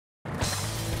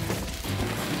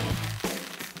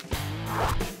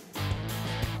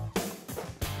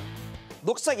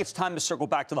looks like it's time to circle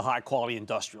back to the high-quality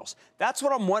industrials. That's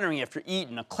what I'm wondering after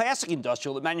Eaton, a classic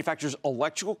industrial that manufactures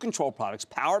electrical control products,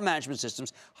 power management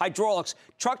systems, hydraulics,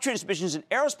 truck transmissions, and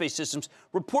aerospace systems,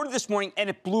 reported this morning, and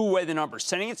it blew away the numbers,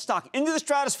 sending its stock into the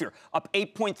stratosphere, up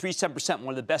 8.37%, one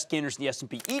of the best gainers in the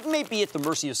S&P. Eaton may be at the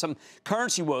mercy of some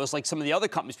currency woes like some of the other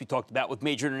companies we talked about with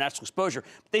major international exposure,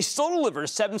 but they still delivered a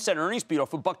 7-cent earnings beat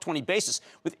off a $1.20 basis,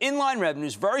 with inline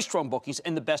revenues, very strong bookings,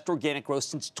 and the best organic growth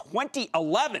since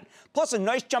 2011. Plus a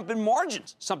nice jump in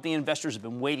margins, something investors have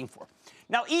been waiting for.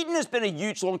 Now, Eaton has been a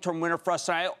huge long-term winner for us,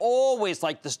 and I always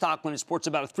like the stock when it sports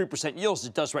about a 3% yield, as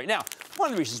it does right now. One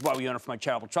of the reasons why we own it for my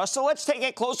charitable trust. So let's take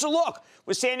a closer look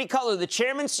with Sandy Cutler, the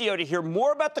chairman and CEO, to hear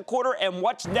more about the quarter and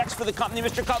what's next for the company.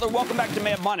 Mr. Cutler, welcome back to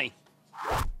Mad Money.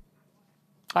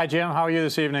 Hi, Jim. How are you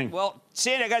this evening? Well,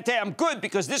 Sandy, I got to tell you, I'm good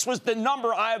because this was the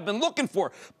number I have been looking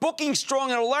for. Booking strong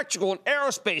in electrical and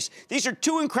aerospace. These are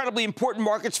two incredibly important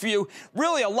markets for you.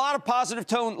 Really a lot of positive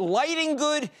tone. Lighting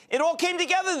good. It all came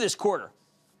together this quarter.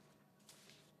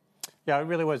 Yeah, it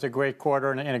really was a great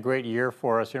quarter and a great year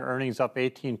for us. Your earnings up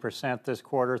 18% this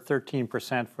quarter,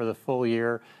 13% for the full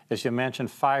year. As you mentioned,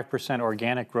 5%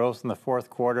 organic growth in the fourth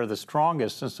quarter, the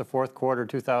strongest since the fourth quarter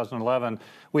 2011.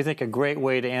 We think a great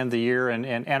way to end the year and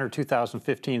enter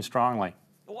 2015 strongly.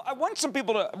 Well, I want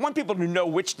people to know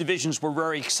which divisions were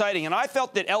very exciting, and I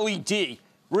felt that LED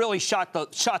really shot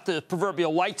the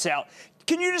proverbial lights out.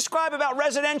 Can you describe about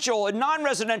residential and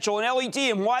non-residential and LED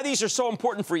and why these are so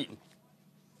important for Eaton?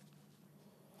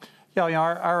 Yeah,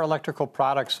 our electrical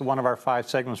products, one of our 5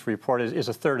 segments we report is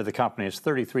a third of the company. It's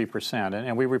 33%.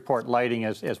 And we report lighting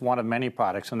as one of many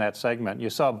products in that segment. You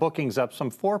saw bookings up some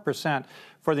 4%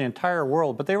 for the entire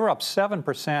world, but they were up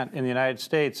 7% in the United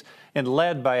States and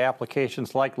led by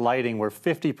applications like lighting, where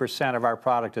 50% of our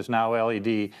product is now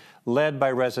LED, led by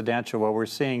residential, where we're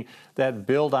seeing that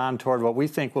build on toward what we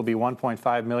think will be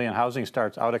 1.5 million housing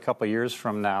starts out a couple of years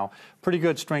from now. Pretty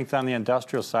good strength on the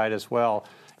industrial side as well.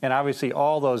 And obviously,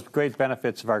 all those great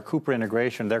benefits of our Cooper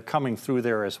integration, they're coming through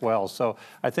there as well. So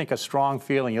I think a strong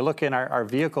feeling. You look in our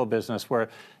vehicle business, where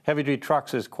heavy-duty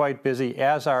trucks is quite busy,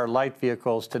 as are light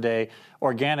vehicles today.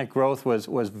 Organic growth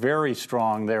was very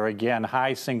strong there again,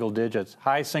 high single digits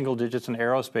in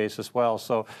aerospace as well.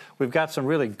 So we've got some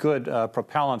really good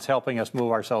propellants helping us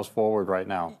move ourselves forward right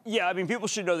now. Yeah, I mean, people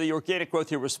should know the organic growth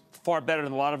here was far better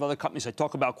than a lot of other companies I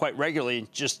talk about quite regularly,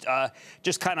 and just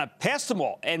kind of passed them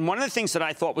all. And one of the things that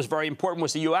I thought was very important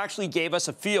was that you actually gave us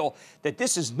a feel that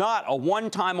this is not a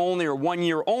one-time only or 1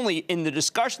 year only. In the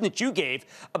discussion that you gave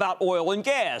about oil and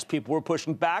gas, people were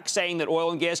pushing back, saying that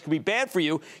oil and gas could be bad for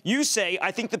you. You say,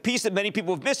 I think the piece that many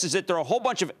people have missed is that there are a whole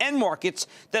bunch of end markets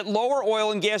that lower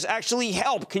oil and gas actually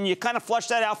help. Can you kind of flesh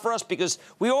that out for us? Because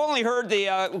we only heard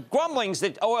the grumblings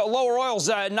that lower oil's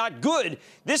not good.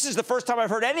 This is the first time I've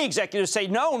heard any executive say,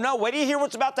 no, wait till you hear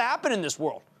what's about to happen in this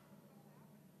world.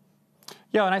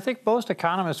 Yeah, and I think most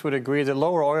economists would agree that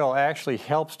lower oil actually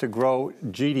helps to grow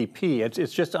GDP.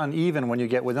 It's just uneven when you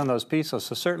get within those pieces.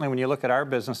 So certainly when you look at our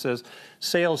businesses,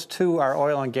 sales to our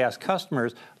oil and gas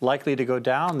customers likely to go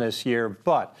down this year,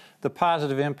 but the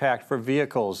positive impact for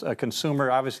vehicles, a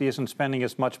consumer obviously isn't spending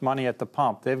as much money at the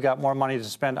pump. They've got more money to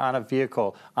spend on a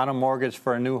vehicle, on a mortgage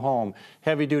for a new home.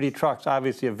 Heavy-duty trucks,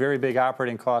 obviously a very big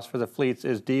operating cost for the fleets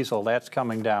is diesel. That's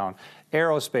coming down.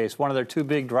 Aerospace, one of their 2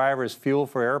 big drivers, fuel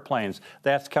for airplanes,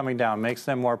 that's coming down, makes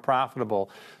them more profitable.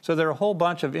 So there are a whole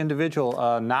bunch of individual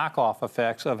knockoff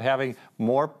effects of having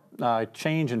more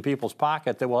change in people's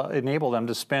pocket that will enable them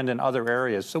to spend in other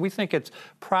areas. So we think it's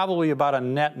probably about a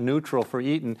net neutral for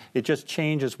Eaton. It just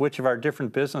changes which of our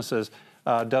different businesses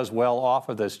does well off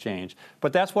of this change.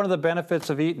 But that's one of the benefits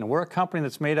of Eaton. We're a company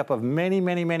that's made up of many,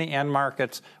 many, many end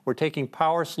markets. We're taking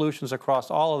power solutions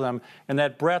across all of them, and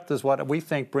that breadth is what we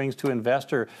think brings to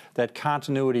investor that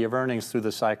continuity of earnings through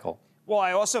the cycle. Well,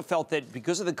 I also felt that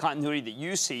because of the continuity that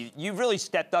you see, you've really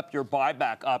stepped up your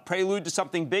buyback. Prelude to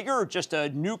something bigger or just a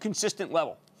new consistent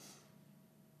level?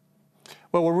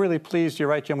 Well, we're really pleased. You're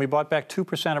right, Jim. We bought back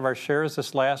 2% of our shares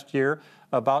this last year,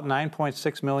 about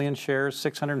 9.6 million shares,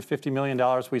 $650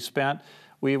 million we spent.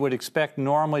 We would expect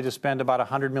normally to spend about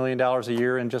 $100 million a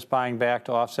year in just buying back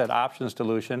to offset options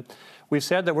dilution. We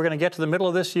said that we're going to get to the middle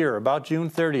of this year, about June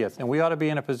 30th, and we ought to be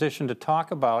in a position to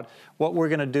talk about what we're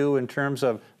going to do in terms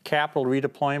of capital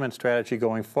redeployment strategy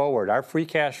going forward. Our free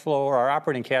cash flow, or our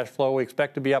operating cash flow, we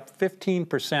expect to be up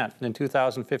 15% in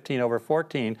 2015 over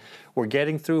 14. We're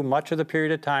getting through much of the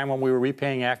period of time when we were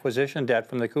repaying acquisition debt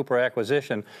from the Cooper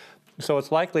acquisition. So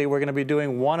it's likely we're going to be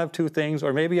doing one of 2 things,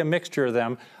 or maybe a mixture of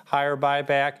them, higher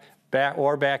buyback,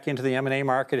 back into the M&A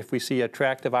market if we see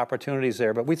attractive opportunities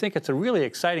there. But we think it's a really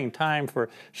exciting time for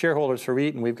shareholders for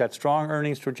Eaton. We've got strong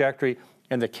earnings trajectory,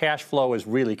 and the cash flow is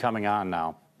really coming on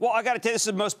now. Well, I got to tell you, this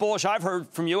is the most bullish I've heard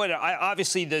from you. And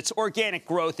obviously, this organic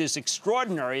growth is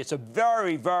extraordinary. It's a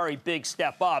very, very big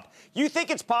step up. You think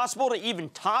it's possible to even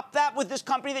top that with this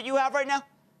company that you have right now?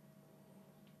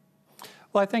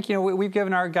 Well, I think, we've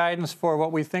given our guidance for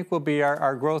what we think will be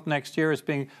our growth next year as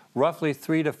being roughly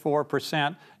 3 to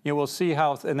 4%. We'll see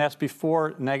how, and that's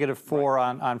before -4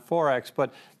 on Forex.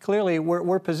 But clearly,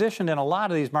 we're positioned in a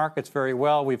lot of these markets very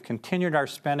well. We've continued our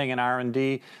spending in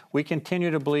R&D. We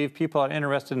continue to believe people are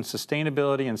interested in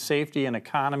sustainability and safety and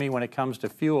economy when it comes to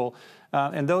fuel.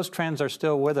 And those trends are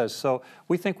still with us. So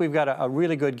we think we've got a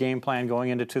really good game plan going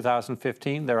into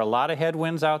 2015. There are a lot of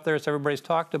headwinds out there, as everybody's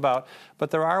talked about,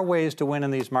 but there are ways to win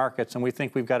in these markets, and we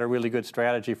think we've got a really good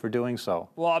strategy for doing so.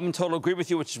 Well, I'm in total agreement with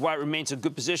you, which is why it remains a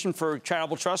good position for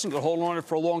charitable trust and could hold on to it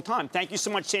for a long time. Thank you so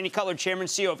much, Sandy Cutler, Chairman and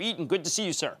CEO of Eaton. Good to see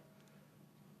you, sir.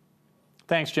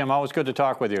 Thanks, Jim. Always good to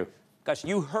talk with you. Guys,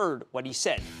 you heard what he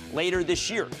said. Later this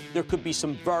year, there could be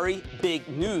some very big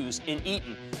news in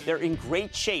Eaton. They're in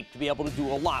great shape to be able to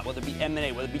do a lot, whether it be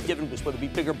M&A, whether it be dividend boost, whether it be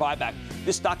bigger buyback.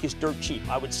 This stock is dirt cheap.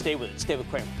 I would stay with it. Stay with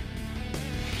Cramer.